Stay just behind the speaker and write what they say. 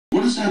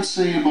that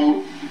say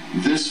about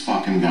this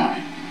fucking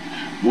guy?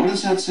 What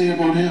does that say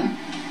about him?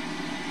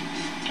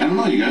 I don't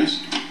know, you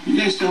guys. You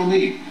guys tell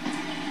me.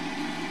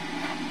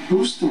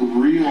 Who's the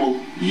real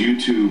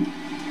YouTube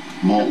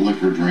malt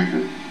liquor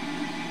drinker?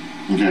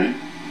 Okay?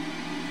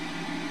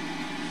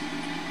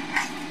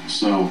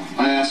 So,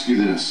 I ask you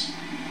this.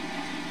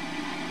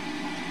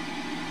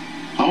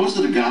 How is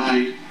it a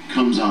guy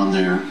comes on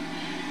there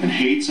and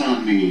hates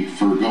on me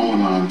for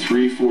going on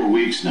 3-4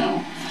 weeks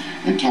now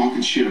and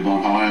talking shit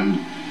about how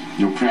I'm,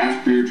 you know,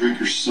 craft beer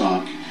drinkers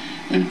suck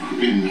and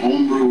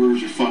home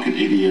brewers are fucking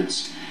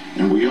idiots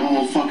and we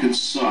all fucking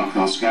suck,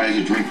 us guys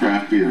that drink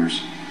craft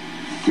beers.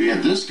 But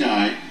yet this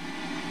guy,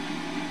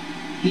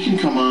 he can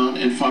come on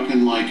and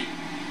fucking, like,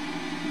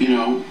 you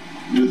know,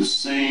 do the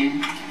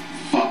same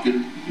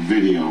fucking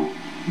video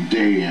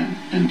day in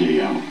and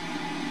day out.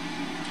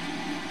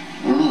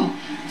 I don't know.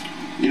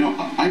 You know,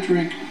 I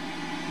drink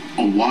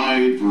a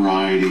wide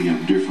variety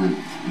of different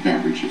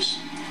beverages.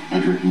 I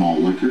drink malt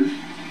liquor.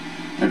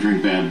 I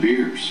drink bad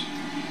beers.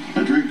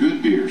 I drink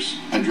good beers.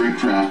 I drink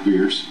craft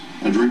beers.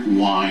 I drink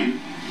wine.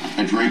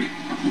 I drink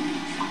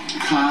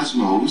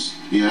Cosmos,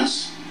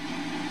 yes.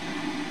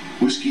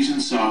 Whiskeys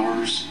and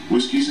sours,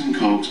 whiskeys and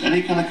cokes,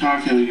 any kind of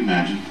cocktail you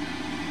imagine.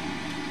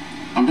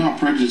 I'm not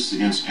prejudiced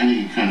against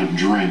any kind of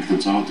drink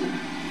that's out there.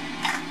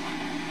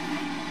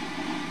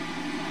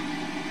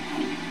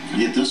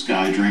 Yet this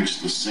guy drinks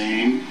the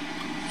same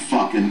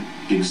fucking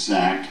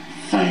exact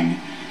thing.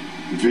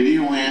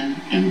 Video in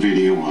and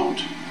video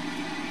out.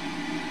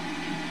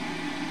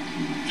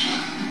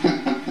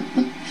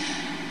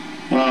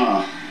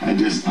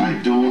 I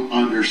don't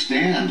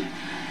understand.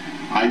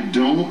 I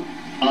don't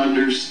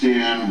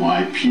understand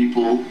why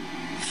people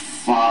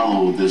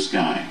follow this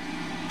guy.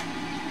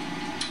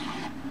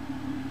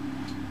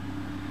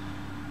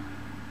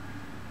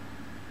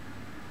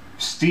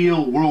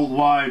 Steel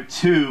Worldwide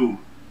 2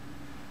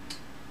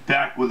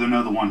 back with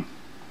another one.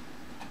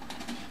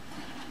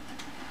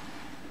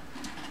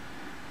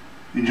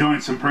 Enjoying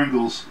some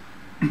Pringles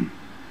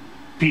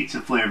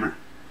pizza flavor.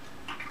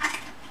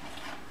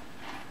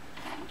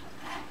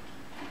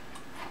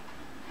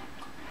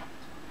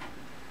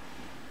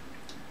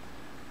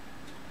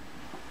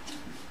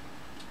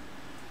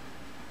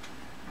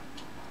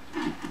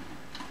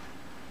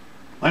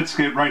 Let's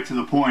get right to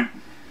the point.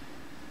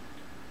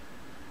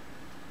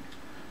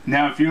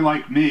 Now, if you're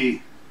like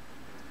me,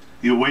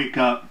 you wake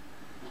up,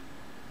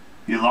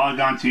 you log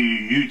onto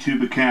your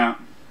YouTube account,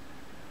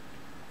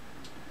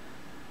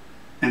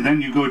 and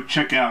then you go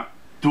check out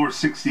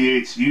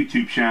Dorf68's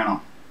YouTube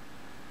channel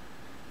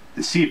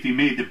to see if he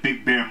made the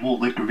Big Bear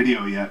Malt Liquor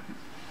video yet.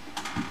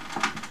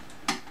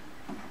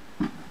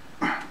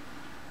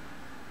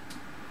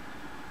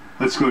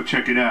 Let's go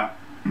check it out.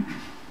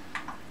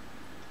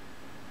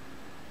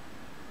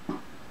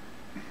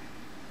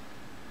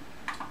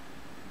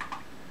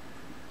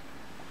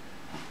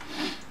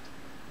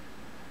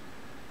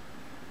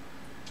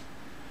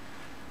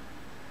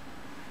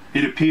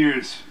 It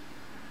appears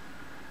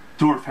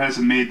Dorf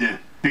hasn't made the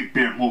Big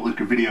Bear Malt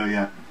Liquor video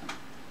yet.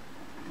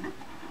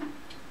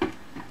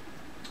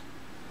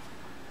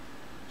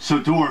 So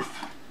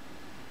Dorf,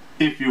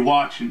 if you're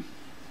watching,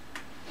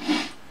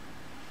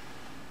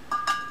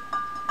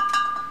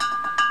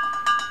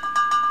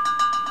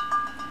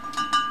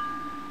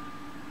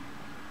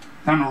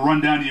 time to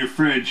run down to your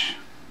fridge,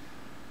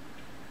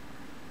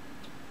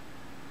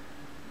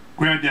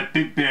 grab that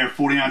Big Bear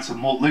 40 ounce of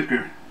malt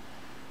liquor,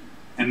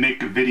 and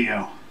make a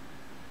video.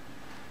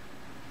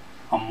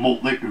 A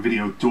malt liquor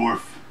video,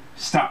 Dorf.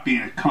 Stop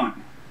being a cunt.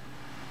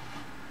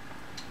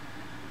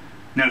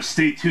 Now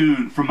stay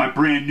tuned for my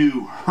brand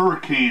new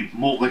Hurricane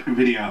malt liquor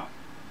video.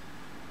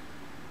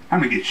 I'm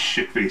gonna get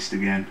shit-faced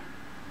again.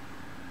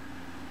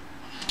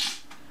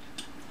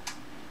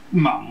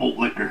 My malt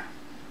liquor.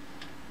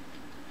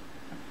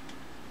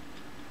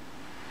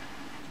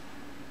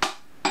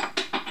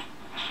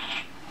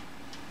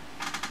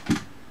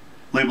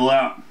 Label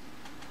out.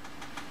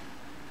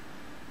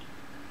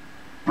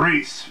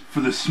 Brace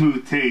for the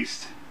smooth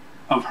taste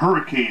of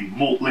Hurricane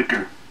malt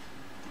liquor.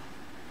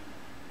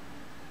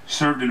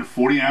 Served in a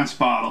 40 ounce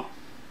bottle.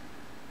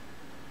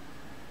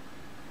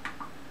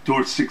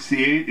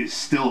 Dorf68 is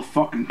still a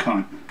fucking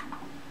cunt.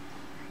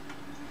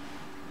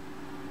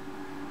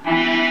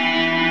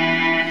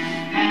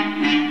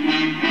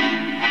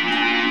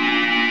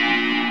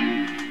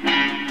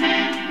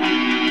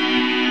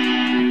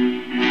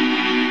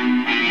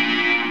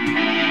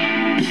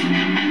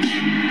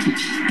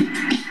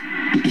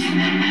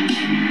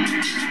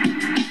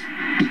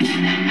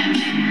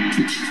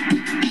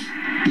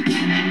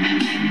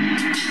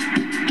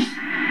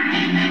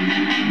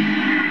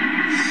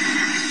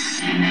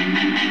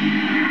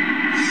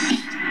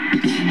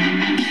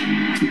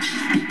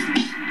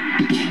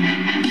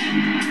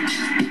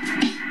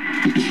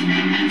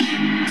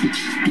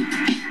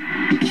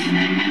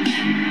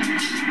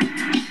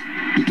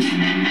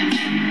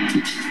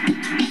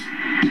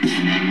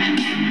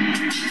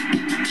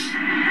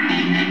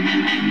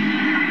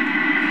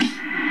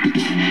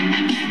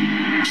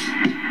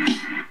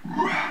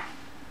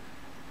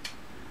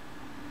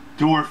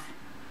 Dorf.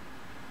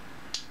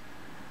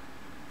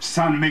 It's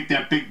time to make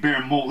that Big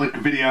Bear Malt Liquor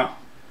video.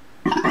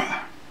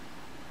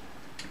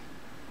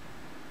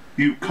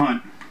 You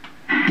cunt.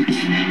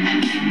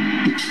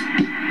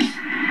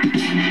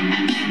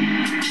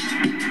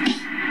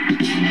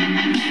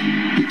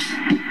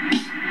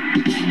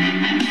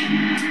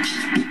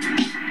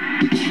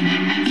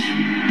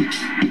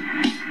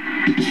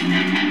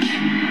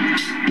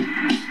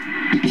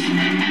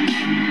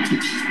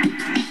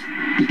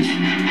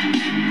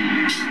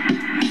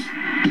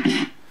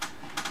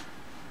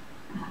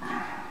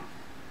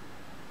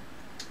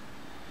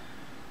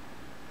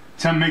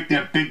 Time to make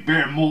that Big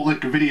Bear Malt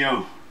Liquor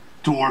video,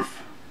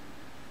 Dorf.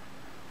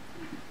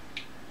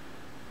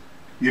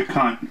 You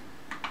cunt.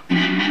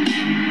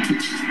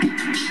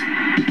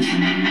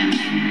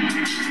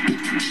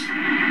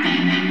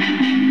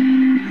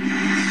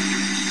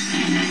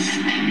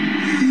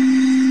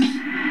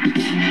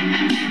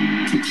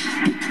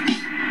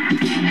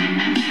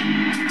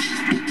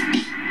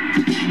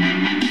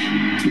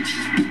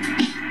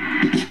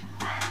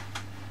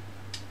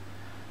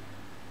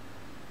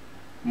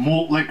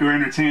 Malt Liquor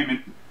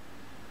Entertainment.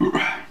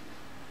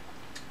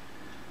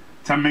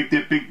 Time to make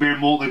that Big Bear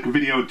Malt Liquor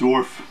video,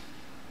 Dorf.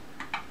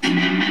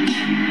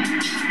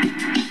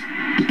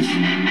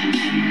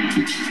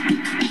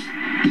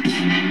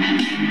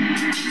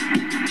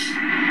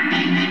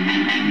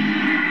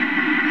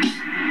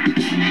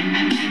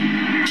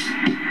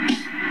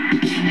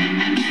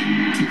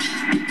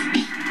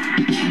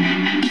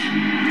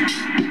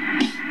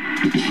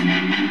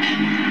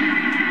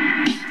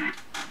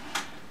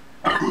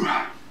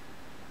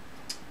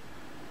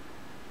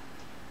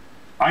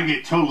 I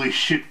get totally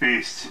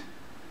shit-faced.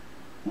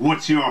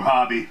 What's your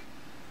hobby?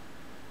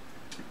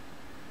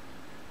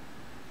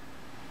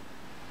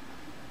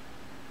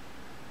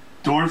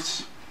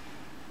 Dorf's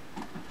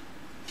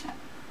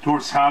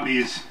hobby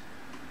is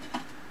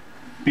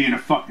being a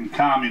fucking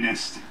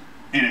communist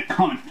and a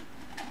cunt.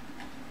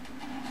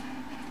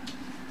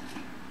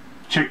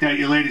 Checked out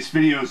your latest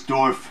videos,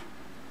 Dorf.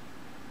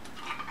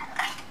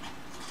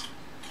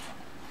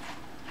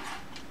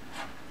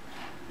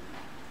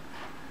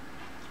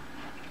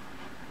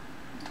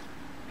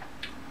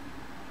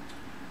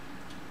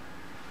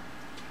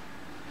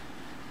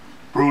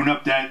 Brewing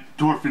up that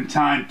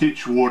Dorfentine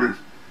ditch water.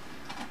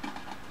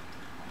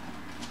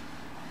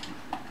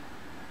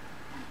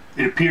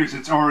 It appears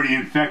it's already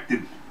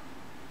infected.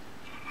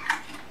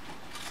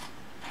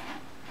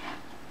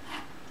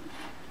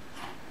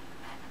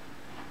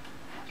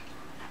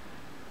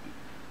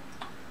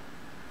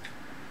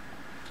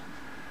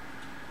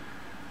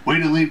 Way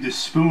to leave the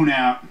spoon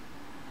out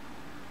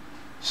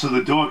so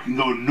the dog can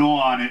go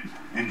gnaw on it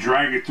and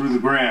drag it through the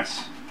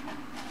grass.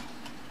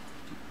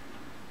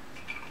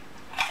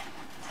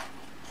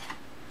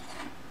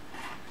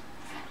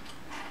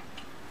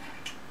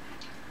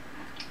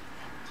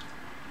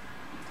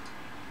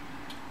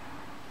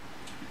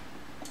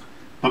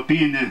 But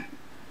being the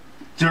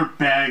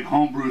dirtbag,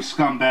 homebrew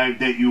scumbag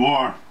that you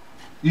are,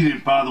 you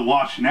didn't bother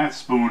washing that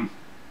spoon.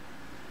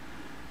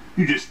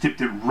 You just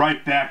tipped it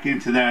right back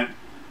into that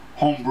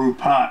homebrew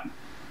pot.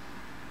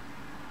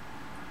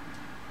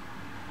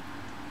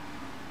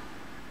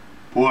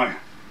 Boy,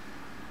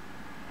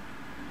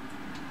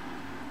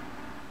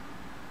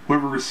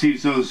 whoever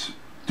receives those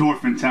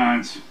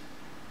Dorfentines,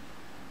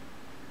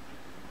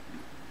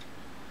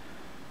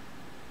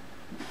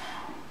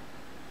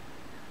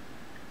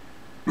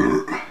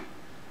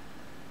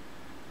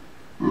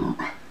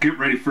 get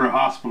ready for a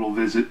hospital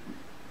visit.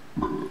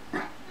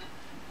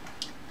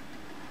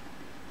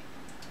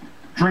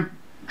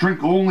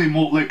 Drink only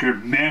malt liquor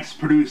mass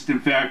produced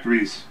in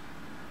factories.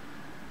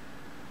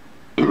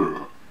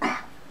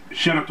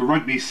 Shout out to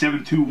Rugby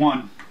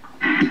 721.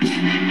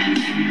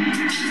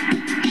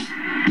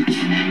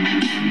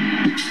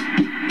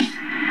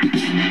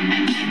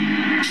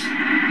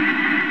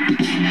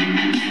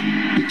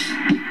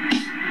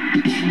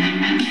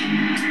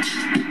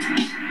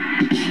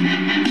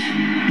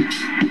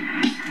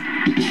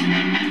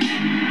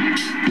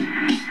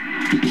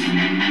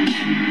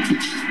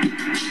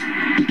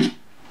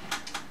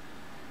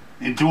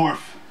 And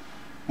Dorf,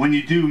 when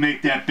you do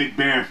make that Big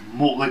Bear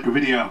Malt Liquor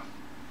video,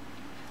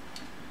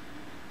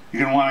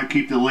 you're going to want to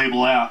keep the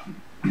label out.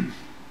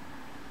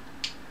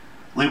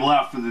 Label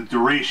out for the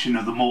duration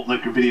of the malt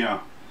liquor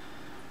video,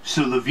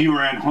 so the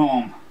viewer at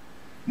home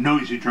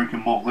knows you're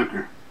drinking malt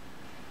liquor.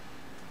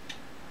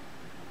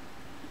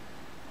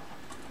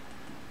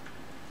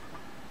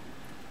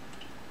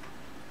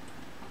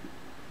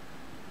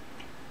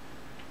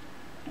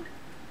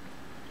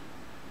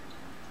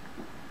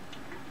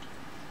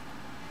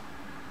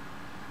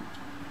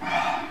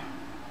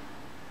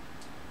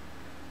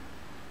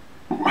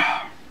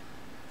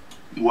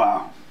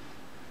 Wow.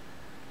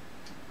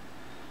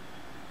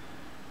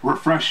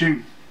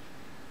 Refreshing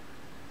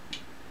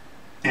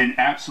and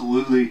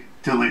absolutely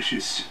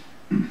delicious.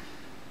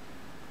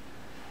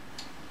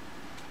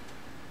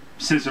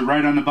 Says it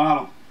right on the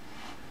bottle.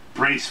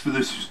 Brace for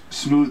the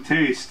smooth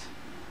taste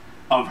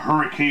of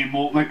Hurricane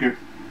Malt Liquor.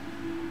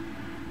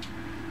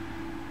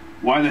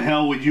 Why the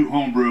hell would you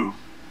homebrew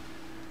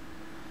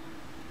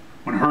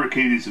when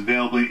Hurricane is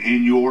available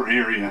in your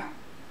area?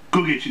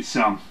 Go get you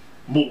some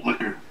malt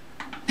liquor.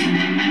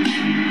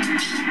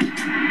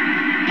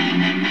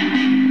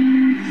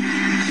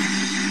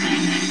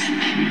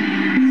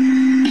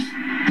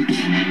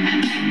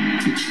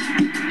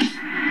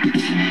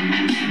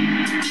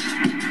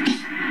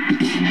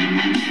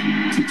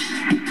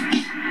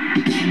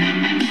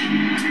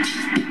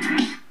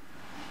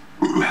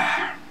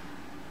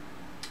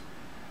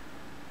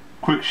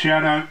 Quick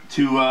shout out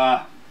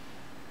to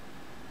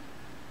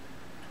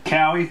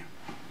Cowie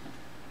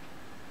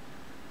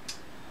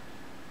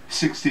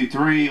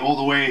 63 all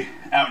the way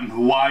out in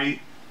Hawaii.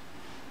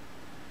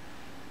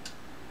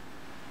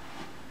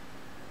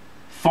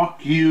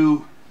 Fuck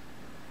you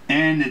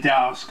and the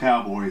Dallas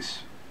Cowboys.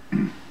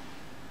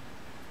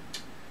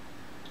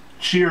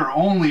 Cheer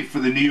only for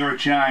the New York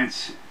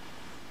Giants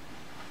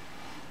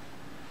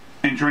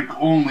and drink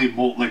only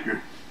malt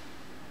liquor.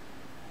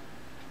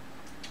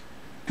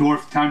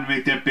 Dwarf, time to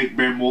make that Big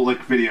Bear malt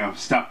liquor video.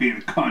 Stop being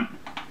a cunt.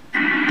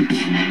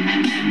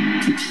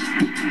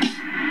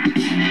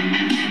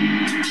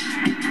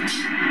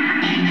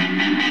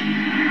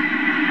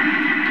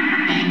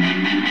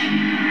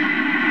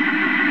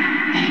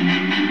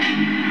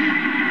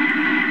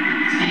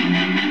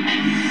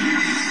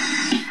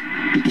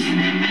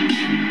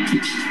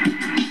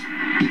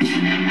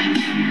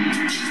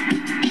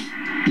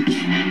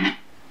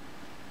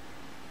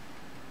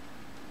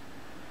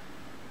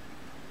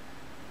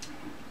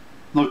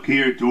 Look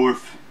here,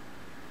 Dwarf.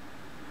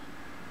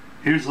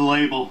 Here's the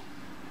label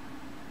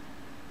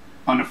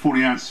on the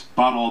 40-ounce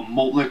bottle of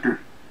malt liquor.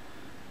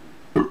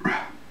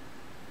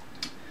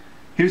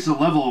 Here's the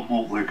level of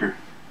malt liquor.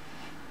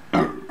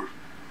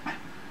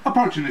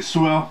 Approaching the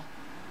swell.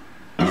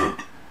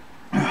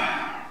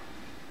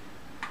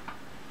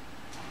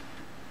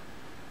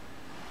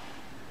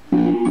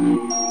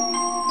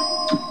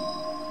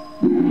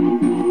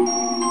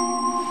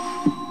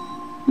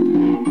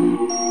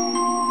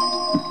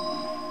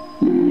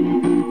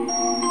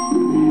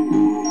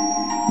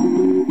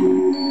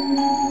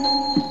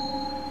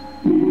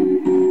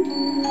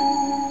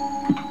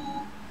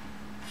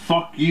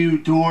 Fuck you,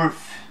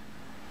 Dwarf.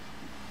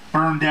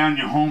 Burn down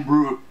your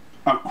homebrew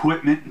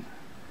equipment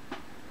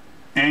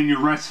and your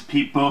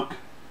recipe book.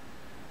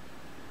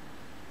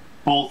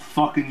 Both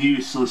fucking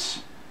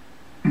useless.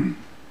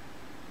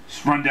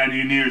 Just run down to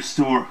your nearest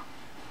store.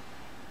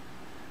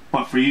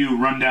 But for you,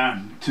 run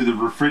down to the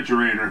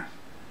refrigerator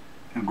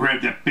and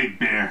grab that Big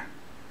Bear.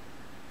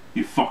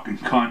 You fucking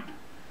cunt.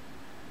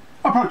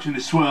 Approaching the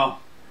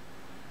swell.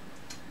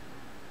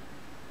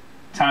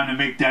 Time to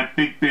make that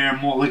Big Bear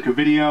malt liquor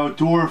video,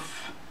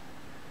 Dwarf.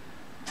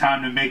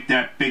 Time to make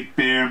that Big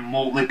Bear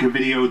malt liquor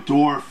video,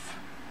 Dwarf.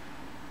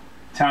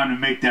 Time to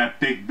make that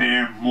Big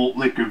Bear malt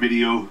liquor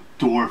video,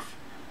 Dwarf.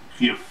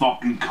 You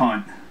fucking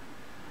cunt.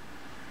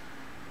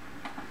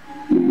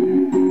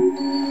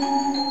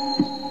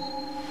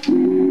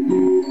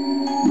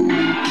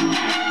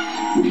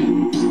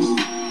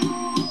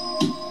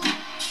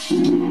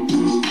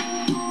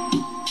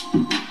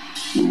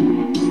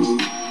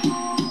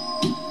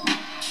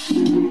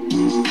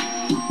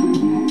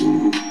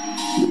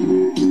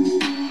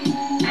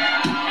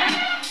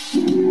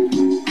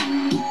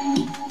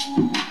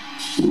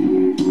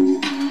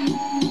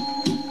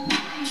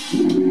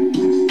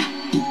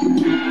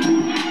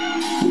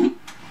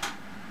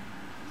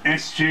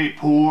 SJ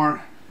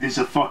Poor is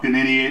a fucking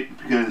idiot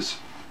because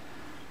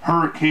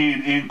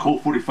Hurricane and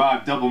Colt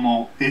 45 Double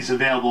Malt is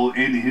available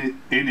in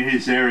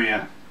his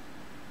area,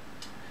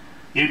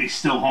 yet he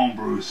still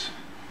homebrews.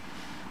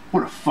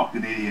 What a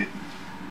fucking idiot.